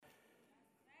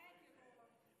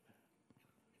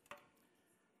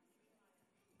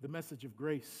The message of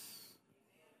grace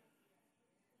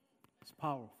is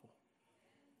powerful.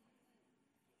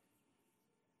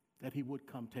 That he would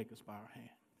come take us by our hand.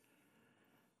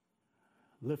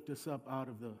 Lift us up out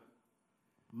of the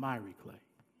miry clay.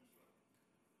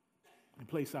 And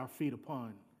place our feet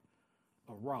upon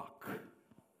a rock.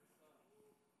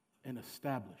 And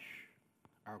establish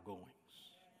our goings.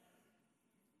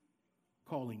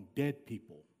 Calling dead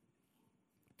people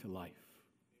to life.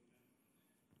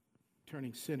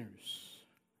 Turning sinners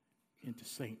into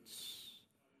saints.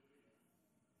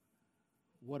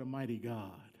 What a mighty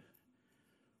God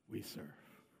we serve.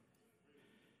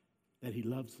 That he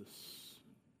loves us,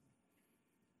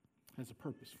 has a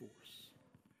purpose for us.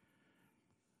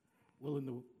 Well, in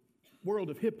the world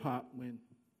of hip hop, when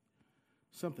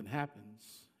something happens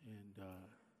and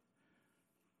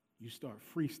you start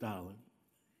freestyling,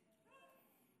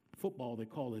 football, they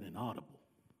call it an audible.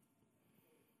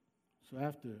 So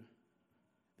after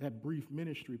that brief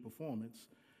ministry performance,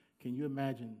 can you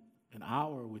imagine an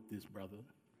hour with this brother?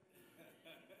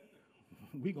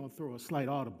 We're going to throw a slight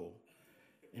audible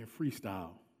and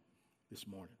freestyle this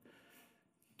morning.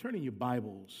 Turning your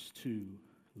Bibles to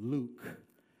Luke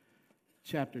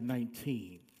chapter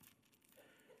 19.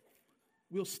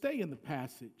 We'll stay in the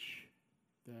passage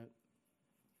that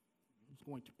I was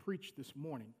going to preach this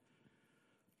morning.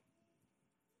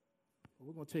 But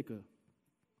we're going to take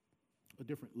a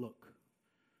different look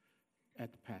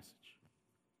at the passage.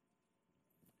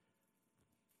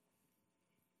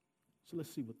 So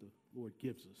let's see what the Lord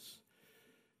gives us.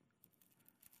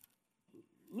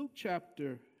 Luke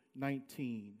chapter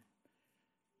 19,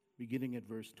 beginning at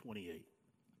verse 28.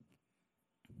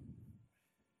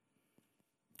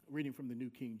 Reading from the New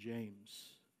King James.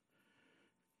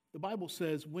 The Bible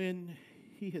says, when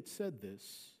he had said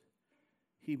this,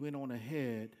 he went on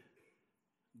ahead,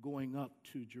 going up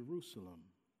to Jerusalem.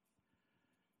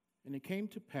 And it came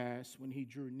to pass, when he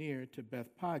drew near to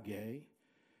Bethphage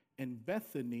and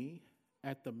Bethany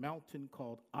at the mountain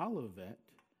called Olivet,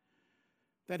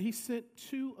 that he sent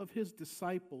two of his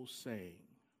disciples, saying,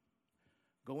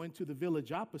 go into the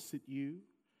village opposite you,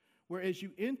 where as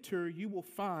you enter, you will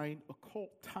find a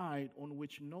colt tied on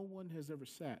which no one has ever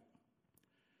sat.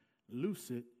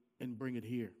 Loose it and bring it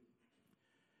here.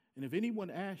 And if anyone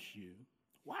asks you,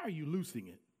 why are you loosing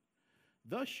it?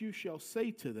 Thus you shall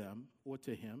say to them, or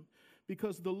to him,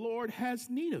 because the Lord has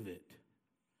need of it.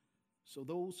 So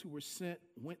those who were sent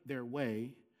went their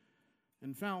way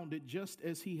and found it just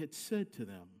as he had said to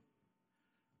them.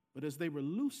 But as they were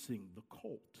loosing the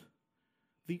colt,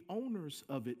 the owners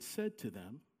of it said to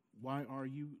them, why are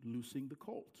you loosing the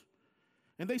colt?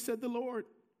 And they said, the Lord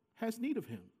has need of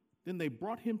him. Then they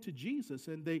brought him to Jesus,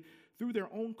 and they threw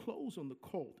their own clothes on the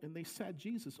colt, and they sat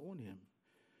Jesus on him.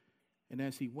 And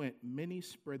as he went, many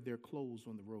spread their clothes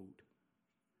on the road.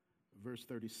 Verse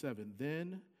 37,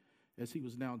 then, as he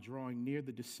was now drawing near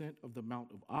the descent of the Mount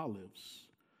of Olives,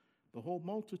 the whole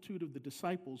multitude of the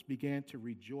disciples began to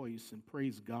rejoice and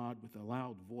praise God with a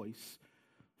loud voice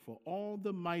for all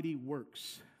the mighty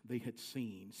works they had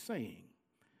seen, saying,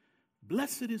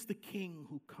 blessed is the King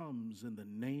who comes in the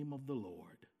name of the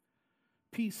Lord.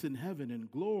 Peace in heaven and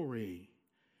glory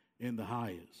in the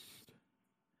highest.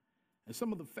 And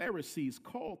some of the Pharisees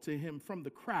called to him from the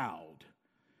crowd,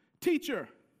 Teacher,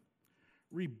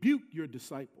 rebuke your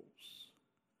disciples.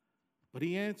 But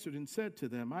he answered and said to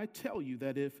them, I tell you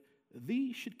that if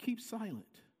these should keep silent,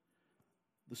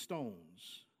 the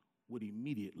stones would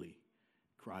immediately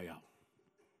cry out.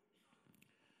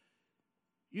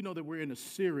 You know that we're in a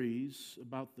series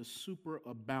about the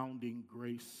superabounding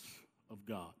grace of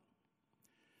God.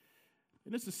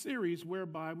 And it's a series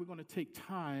whereby we're going to take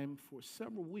time for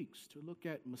several weeks to look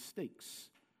at mistakes,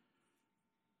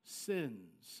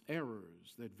 sins,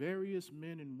 errors that various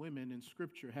men and women in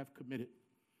Scripture have committed.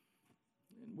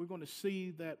 And we're going to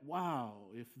see that, wow,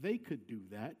 if they could do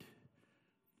that,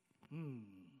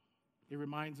 it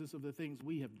reminds us of the things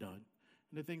we have done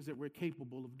and the things that we're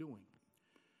capable of doing.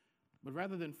 But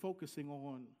rather than focusing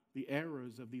on the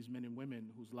errors of these men and women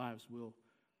whose lives we'll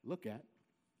look at,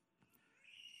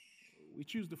 we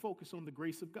choose to focus on the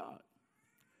grace of God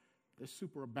that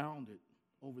superabounded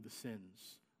over the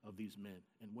sins of these men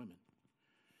and women.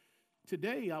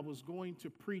 Today, I was going to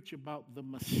preach about the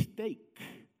mistake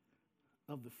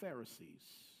of the Pharisees.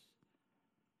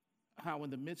 How in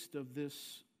the midst of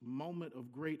this moment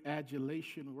of great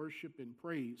adulation, worship, and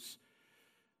praise,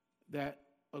 that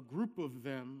a group of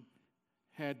them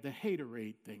had the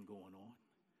haterade thing going on.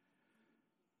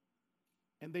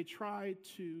 And they tried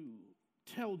to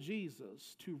tell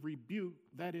Jesus to rebuke,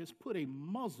 that is, put a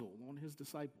muzzle on his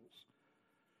disciples.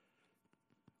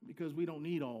 Because we don't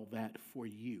need all that for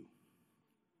you.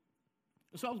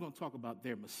 So I was going to talk about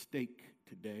their mistake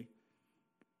today,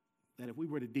 that if we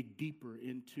were to dig deeper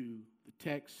into the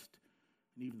text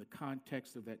and even the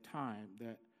context of that time,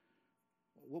 that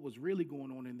what was really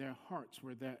going on in their hearts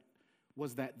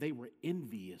was that they were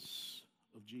envious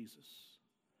of Jesus.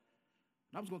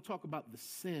 And I was going to talk about the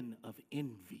sin of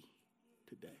envy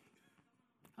today.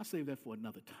 I'll save that for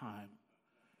another time.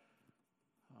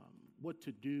 What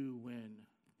to do when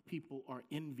people are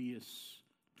envious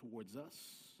towards us,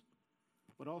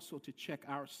 but also to check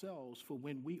ourselves for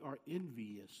when we are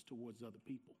envious towards other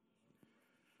people.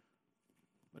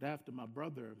 But after my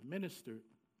brother ministered,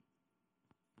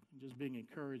 just being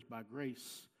encouraged by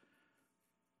grace,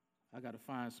 I got to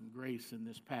find some grace in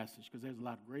this passage, because there's a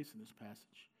lot of grace in this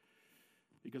passage.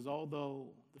 Because although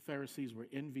the Pharisees were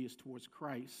envious towards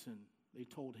Christ and they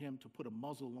told him to put a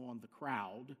muzzle on the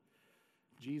crowd,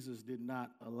 Jesus did not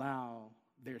allow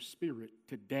their spirit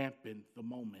to dampen the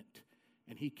moment.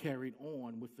 And he carried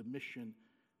on with the mission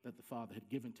that the Father had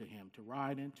given to him, to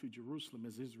ride into Jerusalem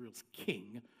as Israel's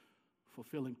king,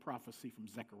 fulfilling prophecy from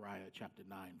Zechariah chapter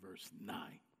 9, verse 9.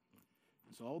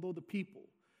 And so although the people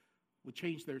would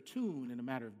change their tune in a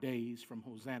matter of days from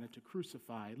Hosanna to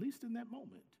crucify, at least in that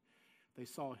moment, they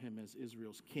saw him as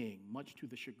Israel's king, much to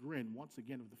the chagrin, once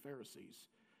again, of the Pharisees,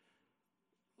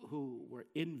 who were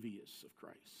envious of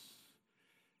Christ.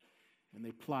 And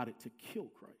they plotted to kill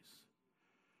Christ.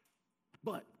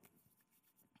 But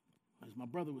as my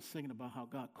brother was singing about how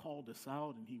God called us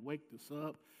out and he waked us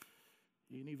up,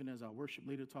 and even as our worship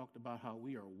leader talked about how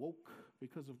we are woke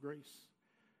because of grace,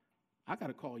 I got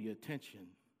to call your attention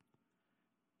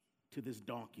to this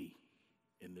donkey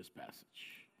in this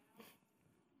passage.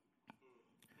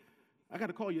 I got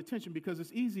to call your attention because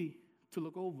it's easy to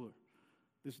look over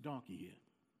this donkey here.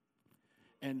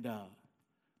 And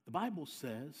the Bible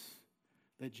says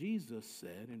that Jesus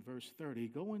said in verse 30,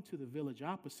 "Go into the village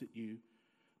opposite you,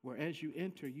 where as you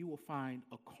enter, you will find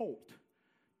a colt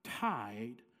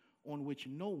tied on which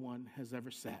no one has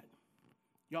ever sat."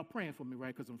 Y'all praying for me,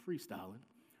 right? Because I'm freestyling.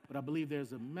 But I believe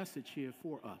there's a message here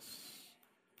for us.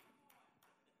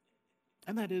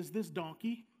 And that is this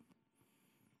donkey.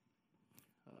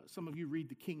 Some of you read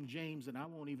the King James, and I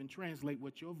won't even translate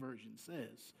what your version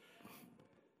says.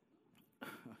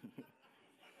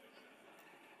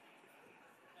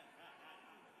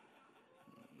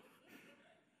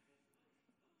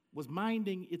 Was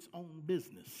minding its own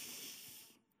business.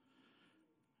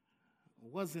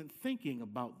 Wasn't thinking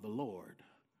about the Lord,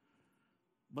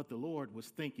 but the Lord was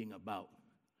thinking about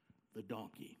the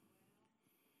donkey.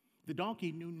 The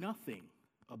donkey knew nothing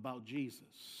about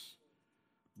Jesus,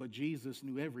 but Jesus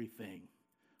knew everything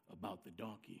about the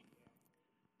donkey.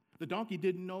 The donkey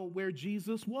didn't know where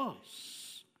Jesus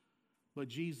was, but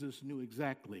Jesus knew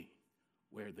exactly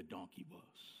where the donkey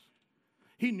was.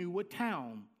 He knew what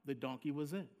town the donkey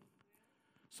was in.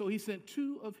 So he sent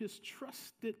two of his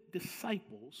trusted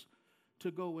disciples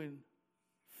to go and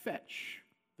fetch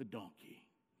the donkey.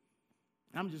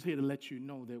 I'm just here to let you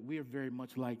know that we're very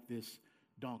much like this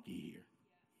donkey here.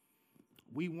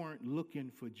 We weren't looking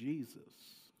for Jesus,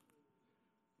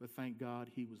 but thank God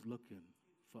he was looking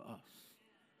for us.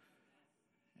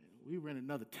 We were in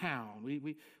another town. We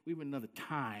were in another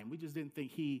time. We just didn't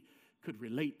think he could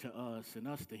relate to us and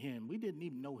us to him. We didn't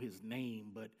even know his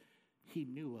name, but he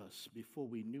knew us before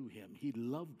we knew him. He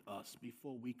loved us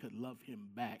before we could love him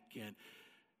back. And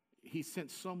he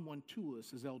sent someone to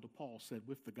us, as Elder Paul said,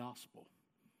 with the gospel,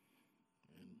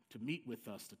 and to meet with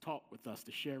us, to talk with us,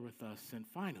 to share with us. And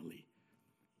finally,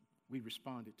 we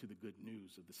responded to the good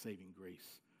news of the saving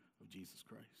grace of Jesus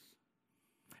Christ.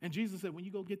 And Jesus said, when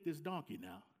you go get this donkey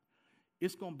now,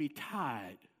 it's going to be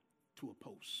tied to a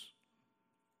post.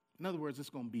 In other words, it's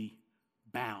going to be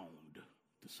bound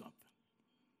to something.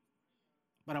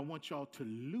 But I want y'all to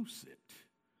loose it,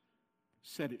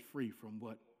 set it free from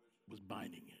what was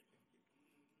binding it.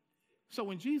 So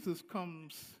when Jesus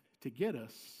comes to get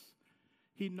us,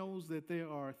 he knows that there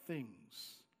are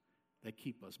things that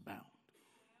keep us bound.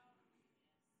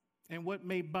 And what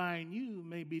may bind you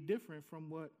may be different from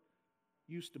what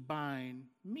used to bind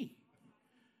me.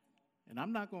 And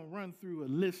I'm not going to run through a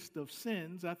list of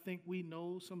sins. I think we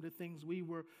know some of the things we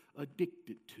were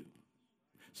addicted to,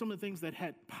 some of the things that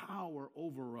had power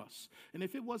over us. And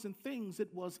if it wasn't things,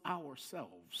 it was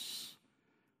ourselves.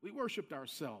 We worshiped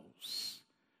ourselves.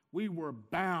 We were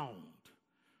bound.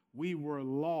 We were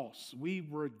lost. We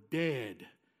were dead.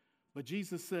 But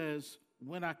Jesus says,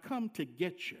 when I come to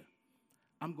get you,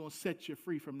 I'm going to set you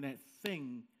free from that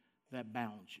thing that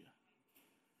bound you.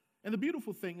 And the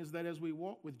beautiful thing is that as we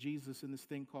walk with Jesus in this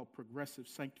thing called progressive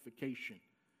sanctification,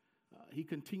 he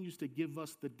continues to give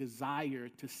us the desire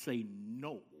to say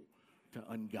no to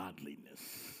ungodliness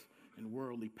and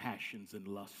worldly passions and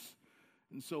lusts.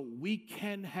 And so we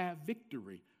can have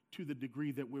victory to the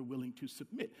degree that we're willing to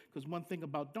submit. Because one thing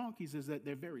about donkeys is that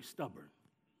they're very stubborn.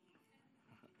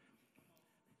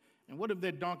 And what if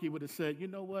that donkey would have said, you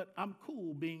know what, I'm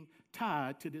cool being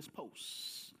tied to this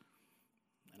post,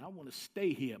 and I want to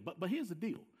stay here. But here's the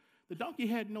deal. The donkey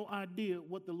had no idea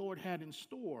what the Lord had in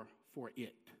store for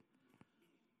it.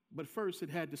 But first it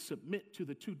had to submit to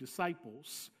the two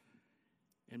disciples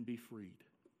and be freed.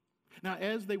 Now,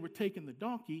 as they were taking the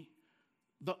donkey,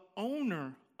 the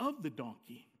owner of the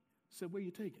donkey said, where are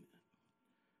you taking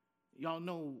it? Y'all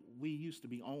know we used to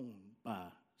be owned by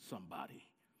somebody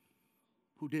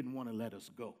who didn't want to let us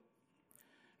go.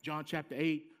 John chapter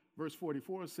 8, verse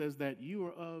 44 says that you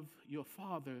are of your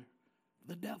father,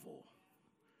 the devil.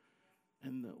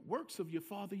 And the works of your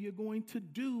father you're going to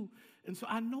do. And so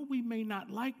I know we may not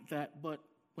like that, but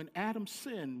when Adam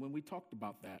sinned, when we talked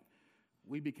about that,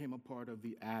 we became a part of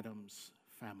the Adams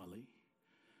family.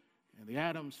 And the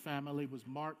Adams family was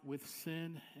marked with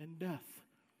sin and death.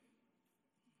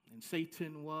 And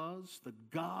Satan was the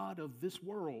god of this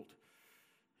world,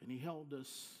 and he held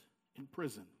us in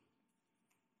prison.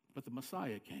 But the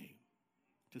Messiah came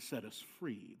to set us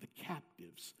free, the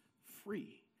captives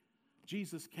free.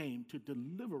 Jesus came to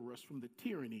deliver us from the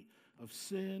tyranny of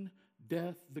sin,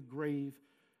 death, the grave,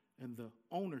 and the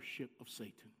ownership of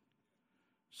Satan.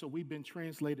 So we've been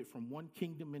translated from one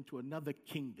kingdom into another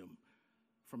kingdom,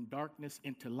 from darkness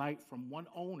into light, from one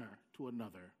owner to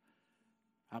another.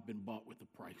 I've been bought with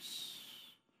a price.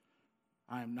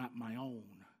 I am not my own.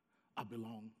 I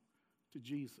belong to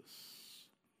Jesus.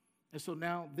 And so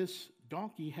now this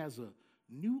donkey has a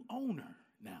new owner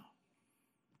now.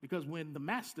 Because when the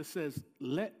master says,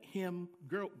 let him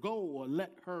go or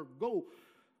let her go,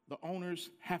 the owners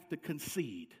have to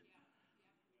concede.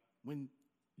 When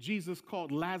Jesus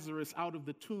called Lazarus out of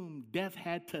the tomb, death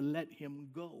had to let him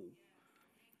go.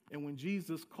 And when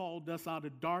Jesus called us out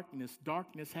of darkness,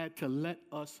 darkness had to let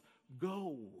us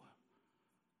go.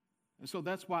 And so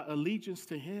that's why allegiance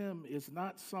to him is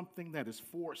not something that is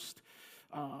forced.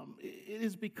 It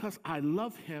is because I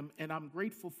love him and I'm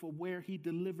grateful for where he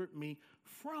delivered me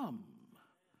from.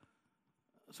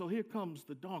 So here comes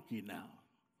the donkey now.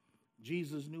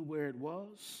 Jesus knew where it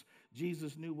was.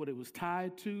 Jesus knew what it was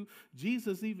tied to.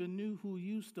 Jesus even knew who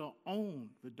used to own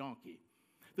the donkey.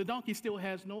 The donkey still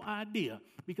has no idea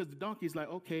because the donkey's like,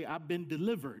 okay, I've been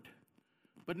delivered.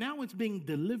 But now it's being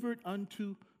delivered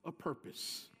unto a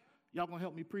purpose. Y'all gonna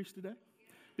help me preach today?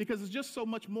 Because it's just so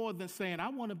much more than saying, I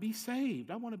want to be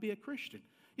saved. I want to be a Christian.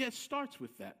 Yeah, it starts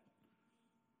with that.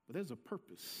 But there's a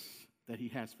purpose that he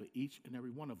has for each and every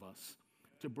one of us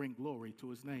to bring glory to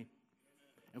his name.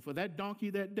 And for that donkey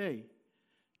that day,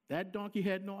 that donkey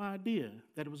had no idea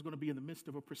that it was going to be in the midst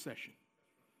of a procession.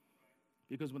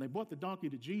 Because when they brought the donkey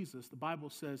to Jesus, the Bible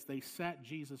says they sat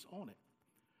Jesus on it.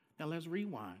 Now let's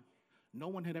rewind. No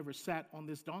one had ever sat on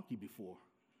this donkey before,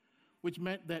 which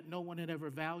meant that no one had ever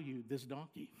valued this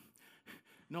donkey.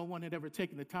 No one had ever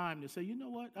taken the time to say, you know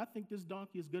what, I think this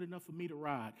donkey is good enough for me to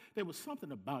ride. There was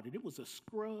something about it. It was a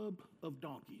scrub of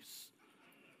donkeys.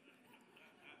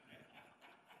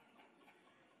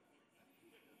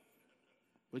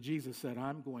 But Jesus said,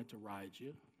 I'm going to ride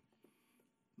you.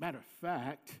 Matter of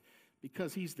fact,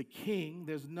 because he's the king,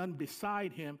 there's none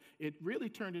beside him. It really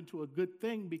turned into a good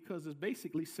thing because it's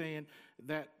basically saying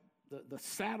that the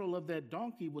saddle of that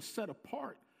donkey was set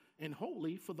apart and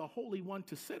holy for the Holy One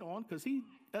to sit on, because he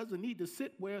doesn't need to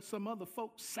sit where some other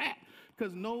folks sat,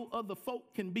 because no other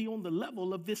folk can be on the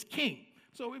level of this king.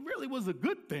 So it really was a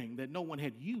good thing that no one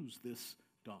had used this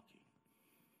donkey.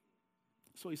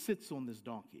 So he sits on this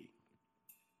donkey.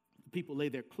 People lay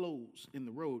their clothes in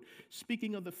the road,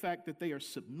 speaking of the fact that they are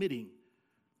submitting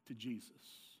to Jesus.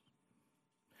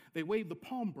 They wave the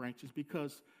palm branches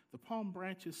because the palm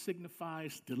branches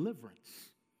signifies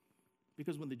deliverance.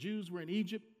 Because when the Jews were in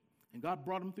Egypt and God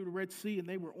brought them through the Red Sea and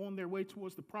they were on their way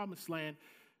towards the promised land,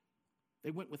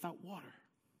 they went without water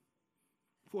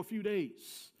for a few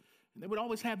days. And they would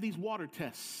always have these water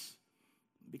tests.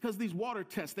 Because of these water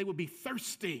tests, they would be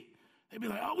thirsty. They'd be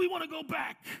like, oh, we want to go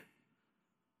back.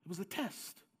 It was a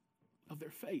test of their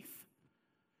faith.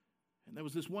 And there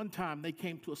was this one time they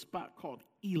came to a spot called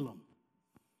Elim.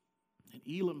 And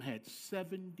Elim had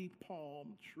 70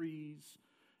 palm trees,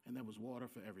 and there was water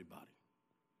for everybody.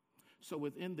 So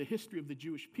within the history of the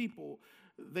Jewish people,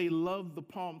 they loved the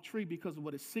palm tree because of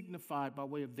what it signified by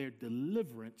way of their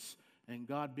deliverance and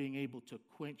God being able to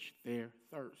quench their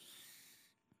thirst.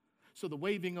 So the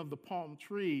waving of the palm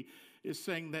tree is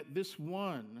saying that this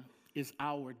one is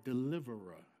our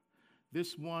deliverer.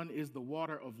 This one is the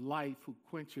water of life who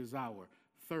quenches our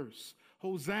thirst.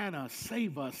 Hosanna,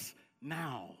 save us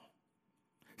now.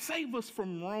 Save us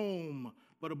from Rome,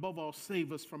 but above all,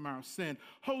 save us from our sin.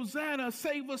 Hosanna,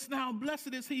 save us now.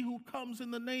 Blessed is he who comes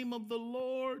in the name of the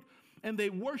Lord. And they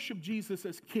worship Jesus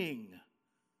as king,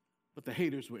 but the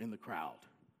haters were in the crowd.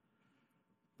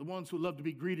 The ones who love to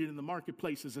be greeted in the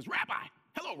marketplaces as Rabbi.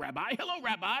 Hello, Rabbi. Hello,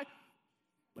 Rabbi.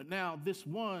 But now this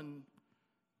one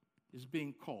is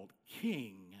being called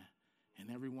king, and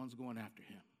everyone's going after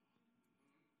him.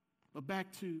 But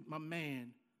back to my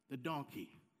man, the donkey.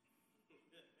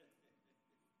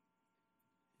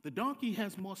 The donkey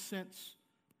has more sense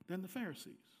than the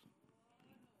Pharisees.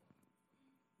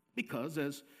 Because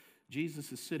as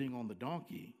Jesus is sitting on the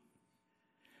donkey,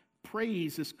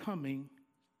 praise is coming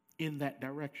in that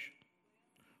direction.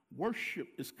 Worship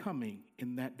is coming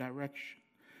in that direction.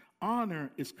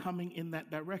 Honor is coming in that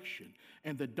direction.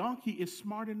 And the donkey is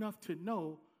smart enough to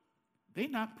know they're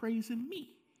not praising me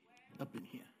up in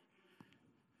here.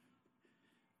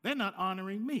 They're not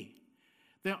honoring me.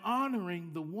 They're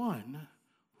honoring the one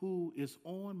who is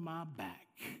on my back.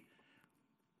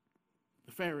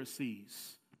 The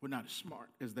Pharisees were not as smart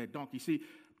as that donkey. See,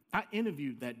 I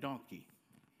interviewed that donkey.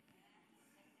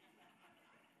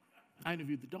 I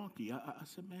interviewed the donkey. I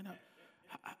said, man,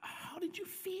 how did you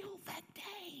feel that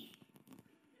day?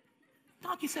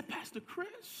 Donkey said, Pastor Chris.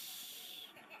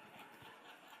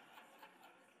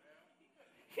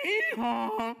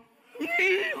 Hee-haw,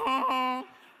 hee-haw.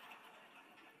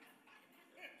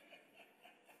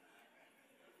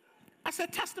 I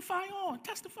said, testify on,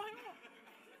 testify on.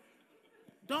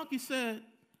 Donkey said,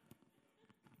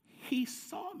 he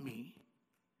saw me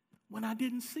when I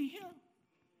didn't see him.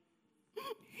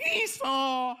 He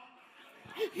saw.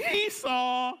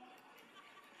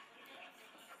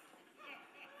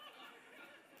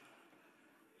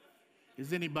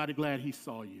 Is anybody glad he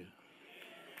saw you?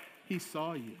 He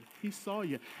saw you. He saw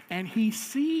you. And he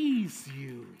sees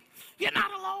you. You're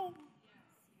not alone.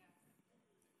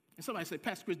 And somebody say,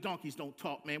 Pastor Chris, donkeys don't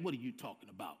talk, man. What are you talking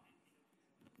about?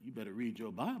 You better read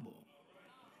your Bible.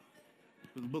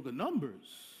 In the book of Numbers,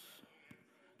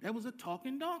 there was a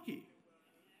talking donkey.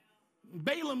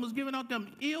 Balaam was giving out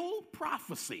them ill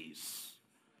prophecies.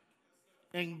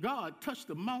 And God touched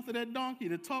the mouth of that donkey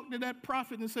to talk to that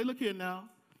prophet and say, look here now,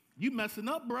 you messing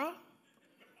up, bruh.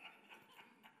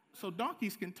 So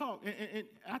donkeys can talk. And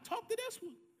I talked to this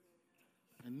one.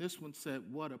 And this one said,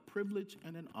 what a privilege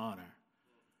and an honor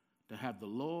to have the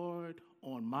Lord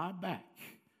on my back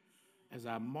as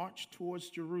I march towards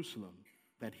Jerusalem,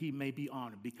 that he may be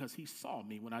honored, because he saw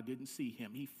me when I didn't see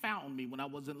him. He found me when I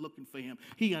wasn't looking for him.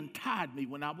 He untied me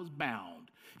when I was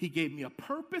bound. He gave me a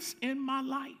purpose in my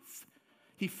life.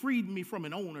 He freed me from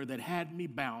an owner that had me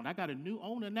bound. I got a new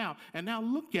owner now. And now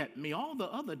look at me. All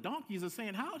the other donkeys are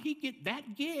saying, how'd he get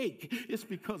that gig? It's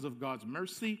because of God's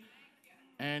mercy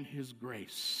and his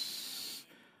grace.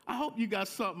 I hope you got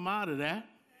something out of that,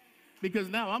 because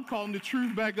now I'm calling the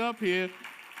truth back up here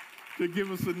to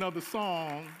give us another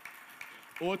song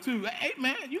or two. Hey,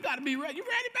 man, you got to be ready. You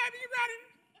ready, baby? You ready?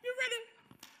 You ready?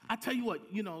 I tell you what,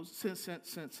 you know, since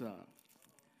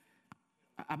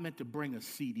I meant to bring a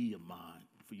CD of mine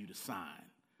for you to sign,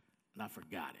 and I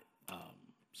forgot it.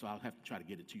 So I'll have to try to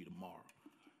get it to you tomorrow.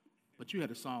 But you had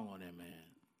a song on there, man,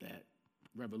 that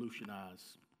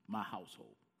revolutionized my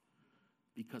household,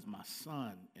 because my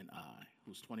son and I,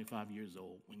 who's 25 years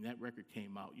old, when that record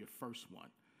came out, your first one,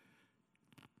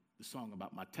 the song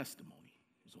about my testimony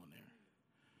was on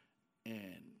there.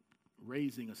 And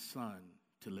raising a son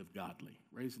to live godly,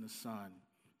 raising a son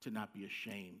to not be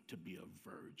ashamed to be a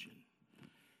virgin,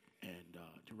 and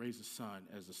to raise a son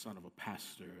as the son of a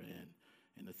pastor,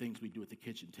 and the things we do at the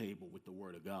kitchen table with the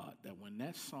Word of God, that when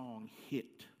that song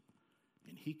hit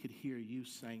and he could hear you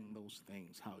sing those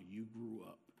things, how you grew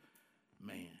up,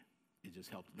 man, it just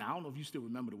helped. Now, I don't know if you still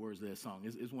remember the words of that song.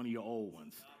 It's one of your old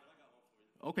ones.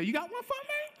 Okay, you got one for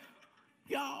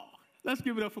me? Y'all, let's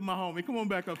give it up for my homie. Come on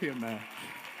back up here, man.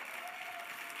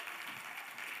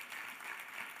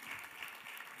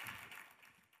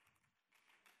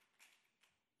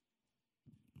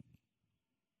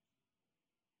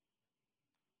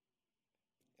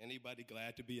 Anybody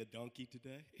glad to be a donkey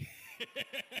today?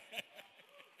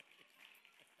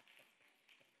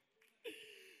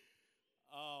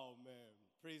 Oh, man.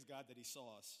 Praise God that he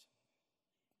saw us,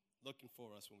 looking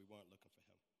for us when we weren't looking for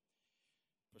him.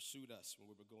 Pursued us when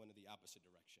we were going in the opposite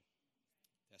direction.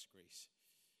 That's grace.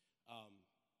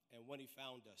 And when he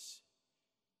found us,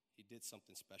 he did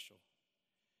something special.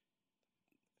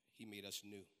 He made us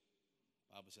new.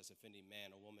 The Bible says, if any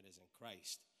man or woman is in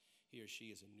Christ, he or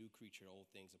she is a new creature. Old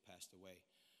things have passed away.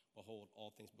 behold,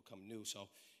 all things become new. So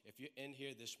if you're in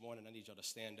here this morning, I need y'all to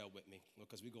stand up with me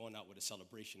because we're going out with a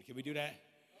celebration. Can we do that?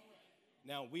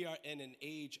 Now, we are in an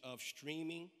age of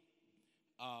streaming,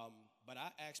 but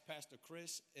I asked Pastor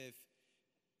Chris if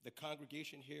the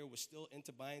congregation here was still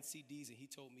into buying CDs, and he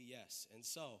told me yes. And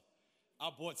so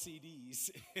I bought CDs.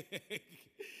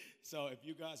 So if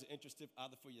you guys are interested,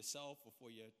 either for yourself or for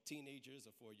your teenagers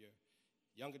or for your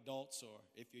young adults, or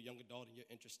if you're a young adult and you're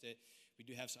interested, I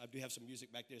do have some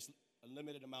music back there. It's a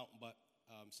limited amount, but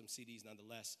some CDs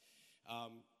nonetheless.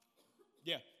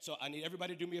 So I need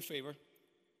everybody to do me a favor,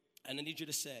 and I need you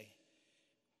to say,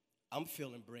 I'm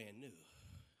feeling brand new.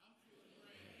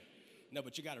 No,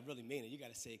 but you got to really mean it. You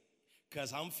got to say,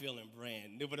 because I'm feeling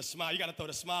brand new. With a smile, you got to throw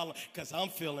the smile on, because I'm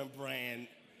feeling brand new.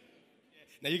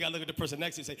 Now you got to look at the person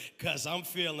next to you and say, because I'm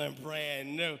feeling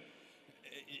brand new.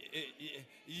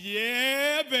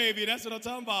 Yeah, baby, that's what I'm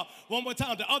talking about. One more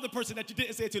time, the other person that you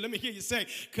didn't say it to, let me hear you say,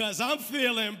 because I'm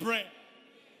feeling brand.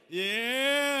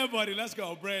 Yeah, buddy, let's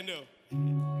go, brand new.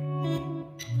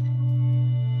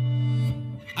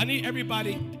 I need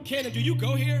everybody. Cannon, do you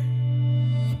go here?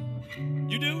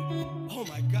 You do? Oh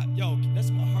my God, yo,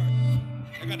 that's my heart.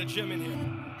 I got a gym in here.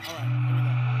 All right, here we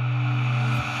go.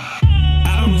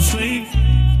 I don't sleep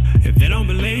if they don't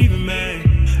believe in me.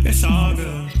 It's all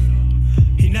good.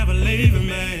 He never leaving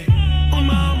me on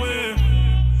my way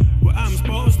where I'm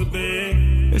supposed to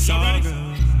be. It's all good.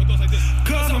 It goes like this.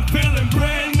 Cause I'm feeling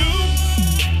brand new.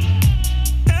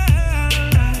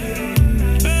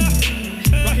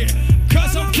 Right here.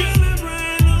 Cause I'm feeling.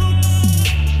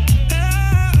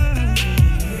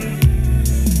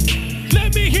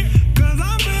 Let me hear. Cause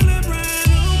I'm feeling brand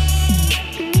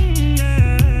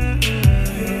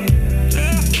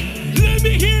new. Let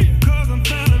me hear. Cause I'm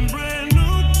feeling brand new.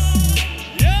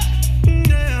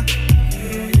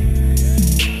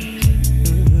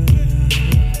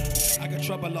 I got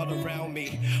trouble all around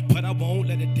me, but I won't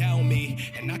let it down me.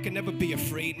 And I can never be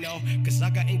afraid, no, cause I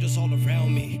got angels all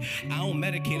around me. I don't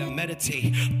medicate, I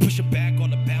meditate, pushing back on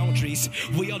the boundaries.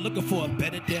 We are looking for a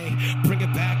better day, bring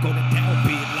it back on the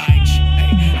downbeat. Like,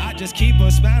 hey, I just keep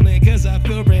on smiling cause I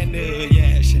feel brand new,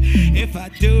 yeah. If I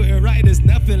do it right, there's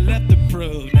nothing left to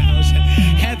prove now.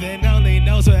 Heaven only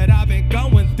knows what I've been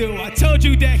going through. I told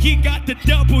you that he got the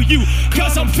W,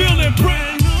 cause I'm feeling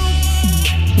brand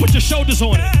new. Put your shoulders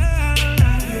on it.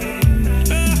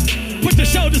 Put your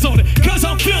shoulders on it, cause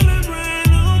I'm feeling.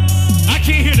 I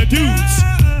can't hear the dudes,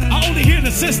 I only hear the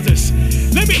sisters.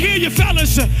 Let me hear you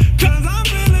fellas, cause I'm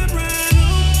feeling brand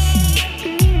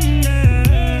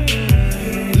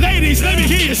new. Ladies, let me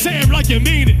hear you say it like you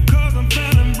mean it. Cause I'm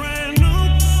feeling brand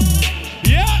new.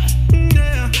 Yeah.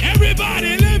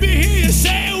 Everybody, let me hear you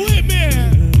say it with me.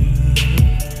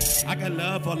 I got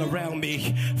love all around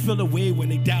me, feel away when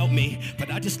they doubt me, but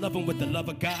I just love them with the love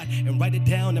of God and write it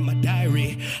down in my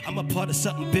diary. I'm a part of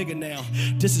something bigger now.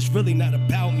 This is really not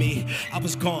about me. I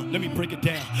was gone, let me break it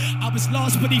down. I was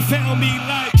lost, but he found me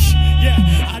like, yeah,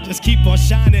 I just keep on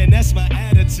shining, that's my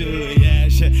attitude, yeah.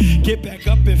 Get back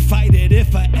up and fight it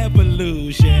if I ever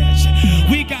lose, yeah.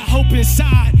 We got hope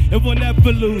inside and we'll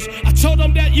never lose. I told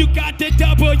them that you got the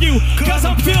W, cause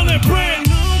I'm feeling brand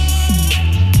new.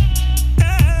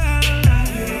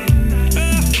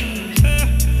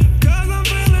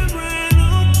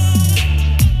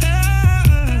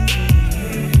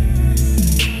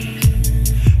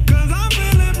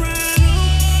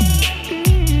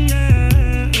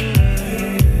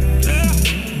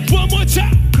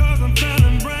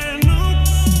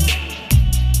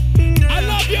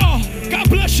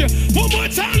 One more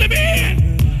time, let me hear.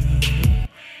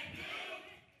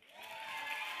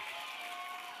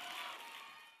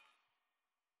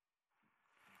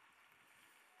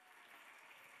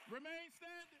 Remain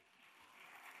standing.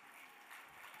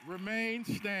 Remain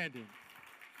standing.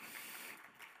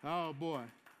 Oh boy.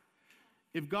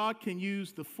 If God can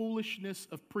use the foolishness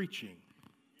of preaching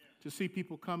to see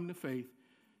people come to faith,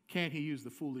 can't he use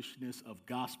the foolishness of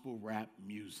gospel rap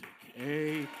music?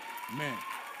 Amen.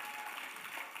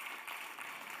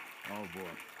 Oh, boy.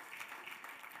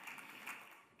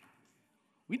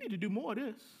 We need to do more of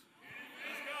this.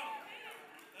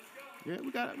 Yeah,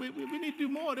 we need to do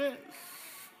more of this.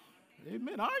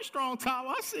 Amen. All right, strong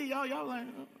tower. I see y'all. Y'all like,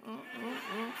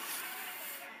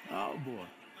 Oh, boy.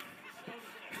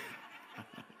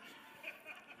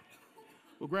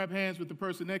 Well, grab hands with the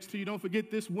person next to you. Don't forget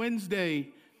this Wednesday,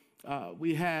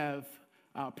 we have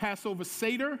our Passover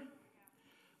Seder.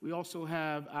 We also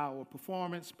have our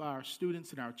performance by our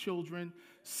students and our children.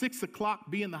 6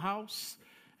 o'clock, be in the house.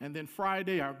 And then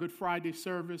Friday, our Good Friday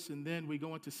service. And then we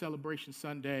go into Celebration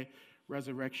Sunday,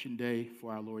 Resurrection Day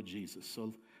for our Lord Jesus.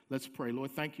 So let's pray. Lord,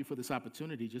 thank you for this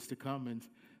opportunity just to come and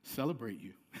celebrate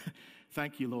you.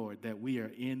 Thank you, Lord, that we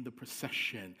are in the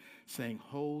procession saying,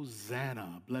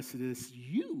 Hosanna, blessed is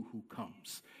you who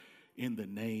comes in the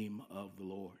name of the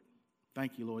Lord.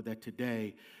 Thank you, Lord, that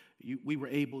today we were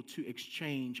able to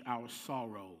exchange our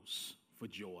sorrows for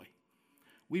joy.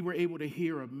 We were able to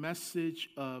hear a message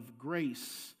of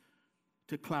grace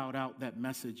to cloud out that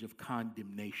message of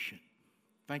condemnation.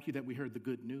 Thank you that we heard the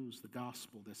good news, the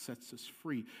gospel that sets us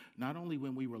free, not only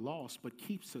when we were lost, but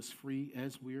keeps us free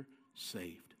as we're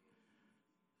saved.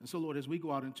 And so, Lord, as we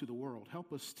go out into the world,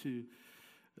 help us to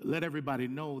let everybody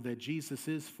know that Jesus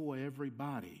is for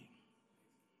everybody.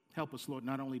 Help us, Lord,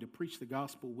 not only to preach the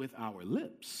gospel with our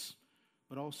lips,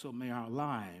 but also may our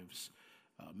lives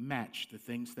match the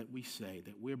things that we say,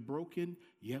 that we're broken,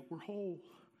 yet we're whole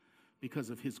because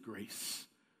of his grace.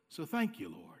 So thank you,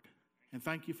 Lord. And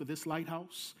thank you for this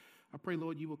lighthouse. I pray,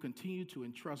 Lord, you will continue to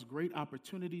entrust great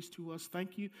opportunities to us.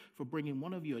 Thank you for bringing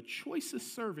one of your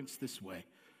choicest servants this way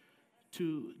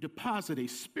to deposit a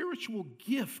spiritual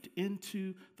gift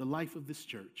into the life of this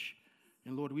church.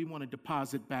 And Lord, we want to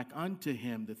deposit back unto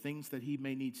him the things that he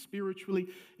may need spiritually,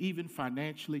 even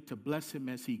financially, to bless him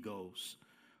as he goes.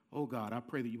 Oh God, I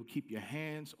pray that you will keep your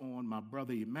hands on my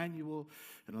brother Emmanuel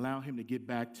and allow him to get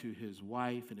back to his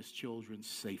wife and his children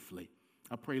safely.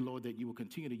 I pray, Lord, that you will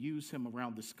continue to use him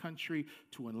around this country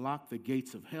to unlock the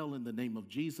gates of hell in the name of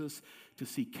Jesus, to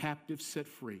see captives set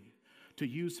free, to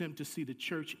use him to see the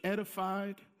church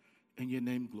edified and your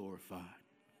name glorified.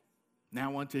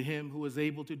 Now unto him who is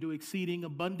able to do exceeding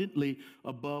abundantly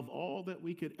above all that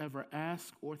we could ever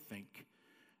ask or think.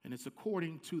 And it's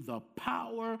according to the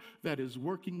power that is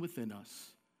working within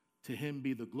us. To him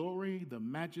be the glory, the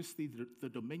majesty, the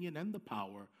dominion, and the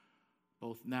power,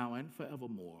 both now and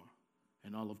forevermore.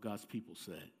 And all of God's people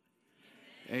said,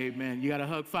 amen. You got to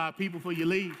hug 5 people before you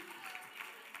leave.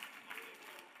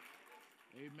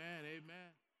 Amen, amen.